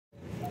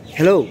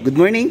Hello, good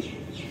morning,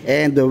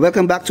 and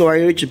welcome back to our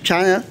YouTube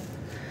channel.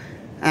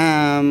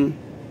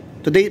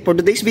 For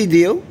today's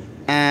video,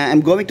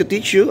 I'm going to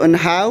teach you on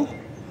how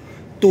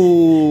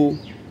to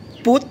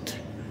put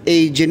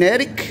a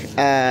generic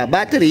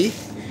battery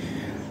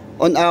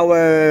on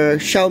our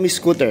Xiaomi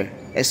scooter,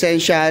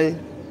 Essential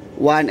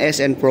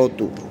 1S and Pro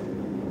 2.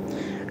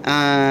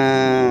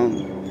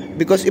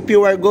 Because if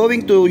you are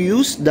going to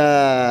use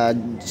the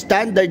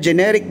standard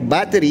generic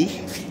battery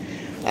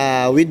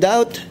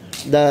without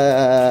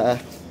the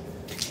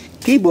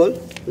cable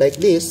like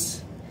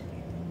this,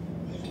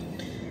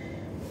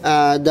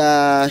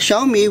 the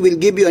Xiaomi will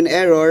give you an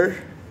error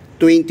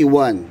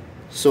 21.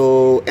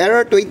 So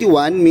error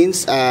 21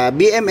 means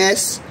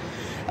BMS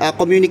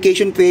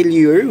communication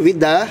failure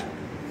with the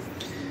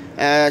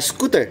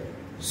scooter.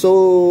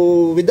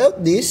 So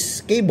without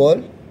this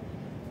cable,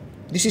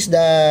 this is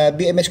the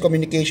BMS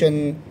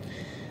communication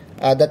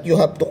that you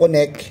have to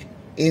connect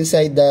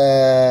inside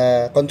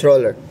the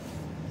controller.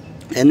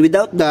 And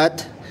without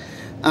that,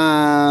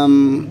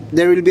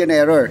 there will be an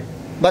error.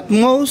 But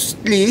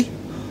mostly,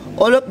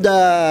 all of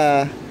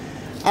the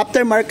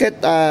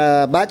aftermarket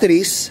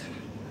batteries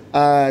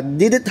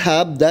didn't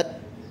have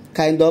that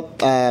kind of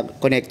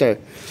connector.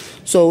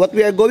 So what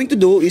we are going to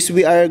do is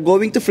we are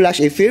going to flash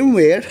a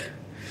firmware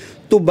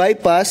to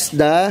bypass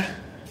the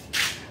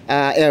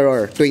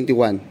error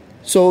 21.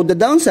 So the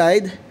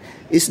downside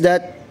is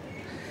that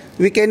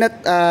we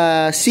cannot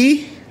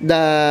see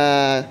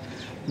the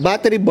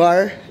battery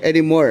bar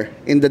anymore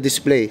in the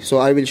display. So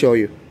I will show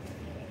you.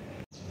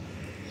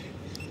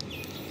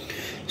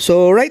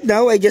 So right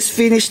now I just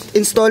finished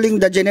installing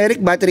the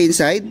generic battery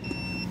inside.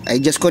 I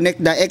just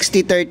connect the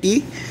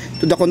XT30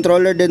 to the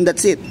controller, then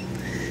that's it.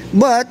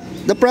 But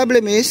the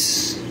problem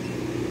is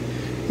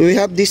we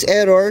have this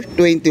error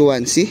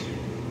 21, see?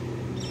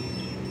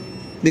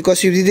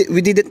 Because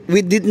we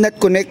did not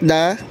connect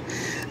the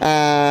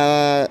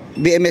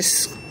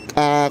BMS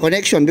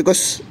connection,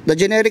 because the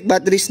generic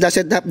batteries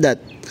doesn't have that.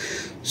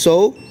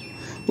 So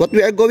what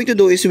we are going to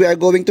do is we are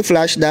going to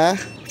flash the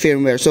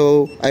firmware.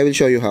 So I will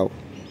show you how.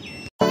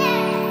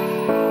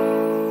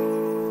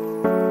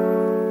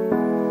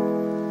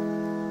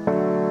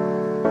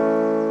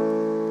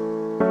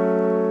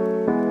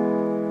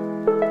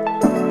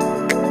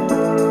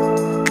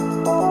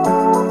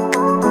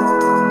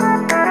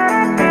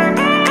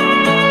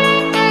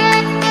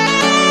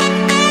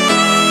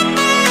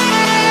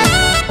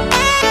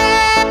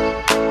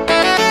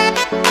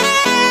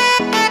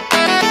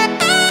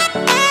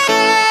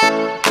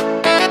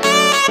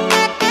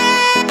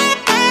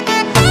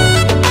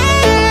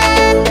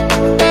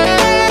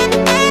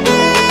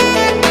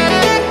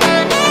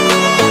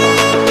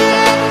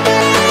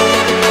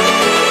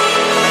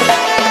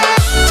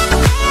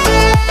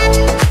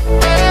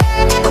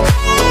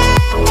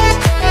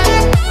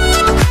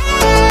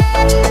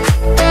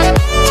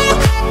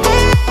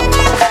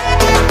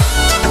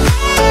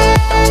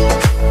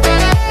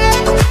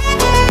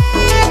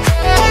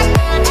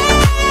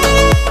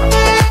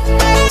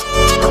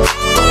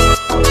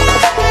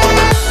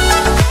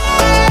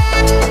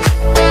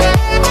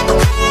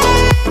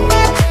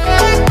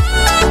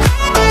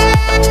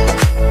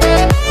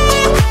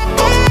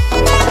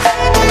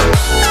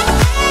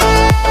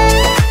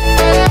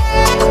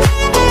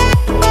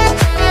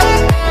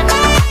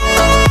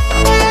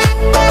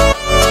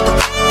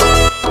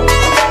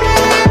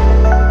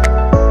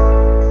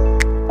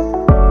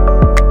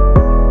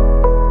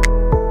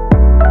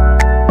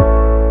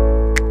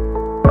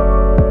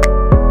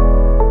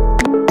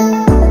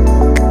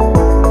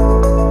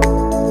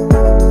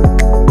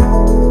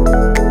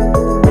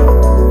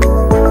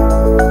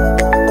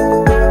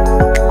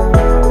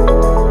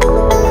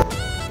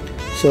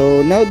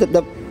 So now that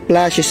the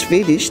flash is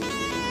finished,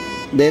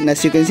 then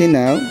as you can see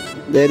now,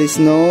 there is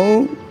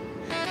no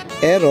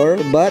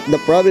error, but the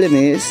problem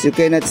is you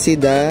cannot see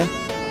the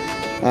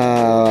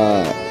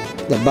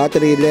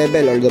battery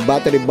level or the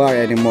battery bar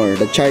anymore,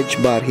 the charge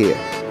bar here.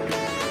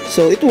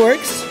 So it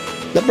works.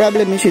 The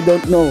problem is you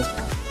don't know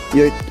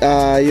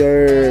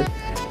the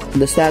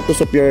status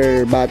of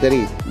your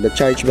battery, the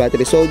charge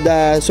battery. So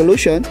the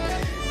solution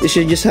is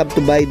you just have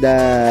to buy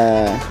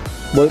the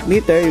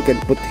voltmeter you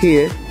can put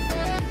here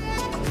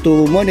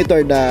to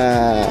monitor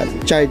the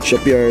charge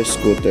of your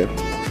scooter.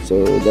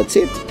 So that's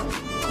it.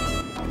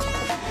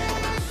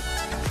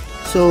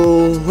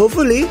 So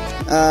hopefully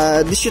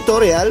this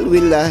tutorial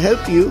will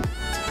help you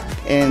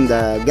and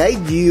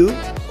guide you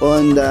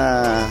on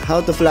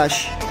how to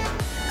flash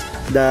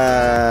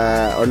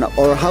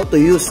or how to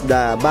use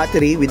the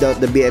battery without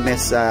the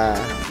BMS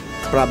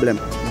problem,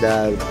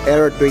 the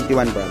error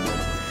 21 problem.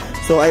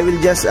 So I will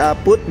just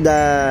put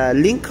the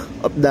link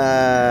of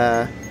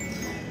the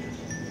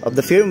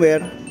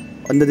firmware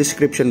on the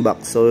description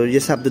box, so you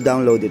just have to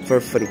download it for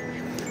free.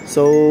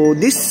 So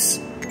this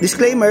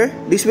disclaimer,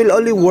 this will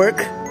only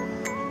work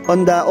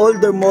on the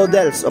older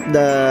models of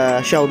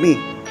the Xiaomi,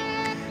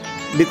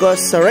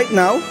 because right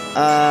now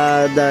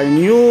the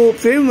new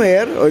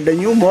firmware or the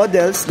new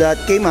models that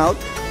came out,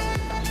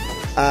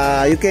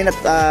 you cannot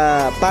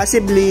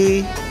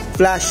passively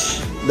flash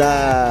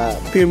the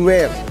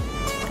firmware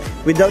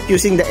without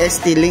using the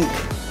ST link,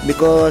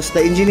 because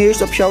the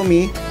engineers of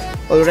Xiaomi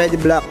already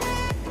block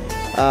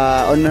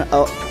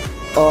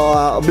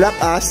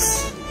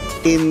us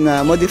in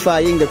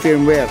modifying the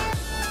firmware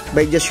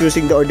by just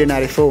using the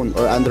ordinary phone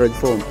or Android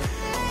phone.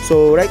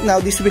 So right now,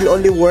 this will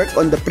only work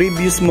on the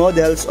previous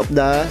models of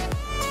the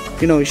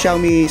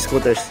Xiaomi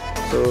scooters.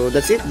 So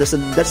that's it. That's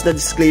the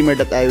disclaimer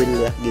that I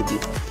will give you.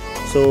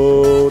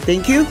 So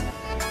thank you,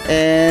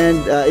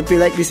 and if you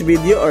like this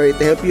video or it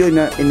helped you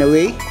in a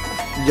way,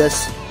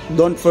 just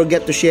don't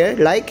forget to share,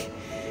 like,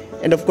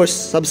 and of course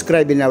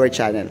subscribe in our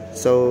channel.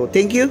 So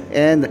thank you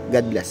and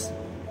God bless.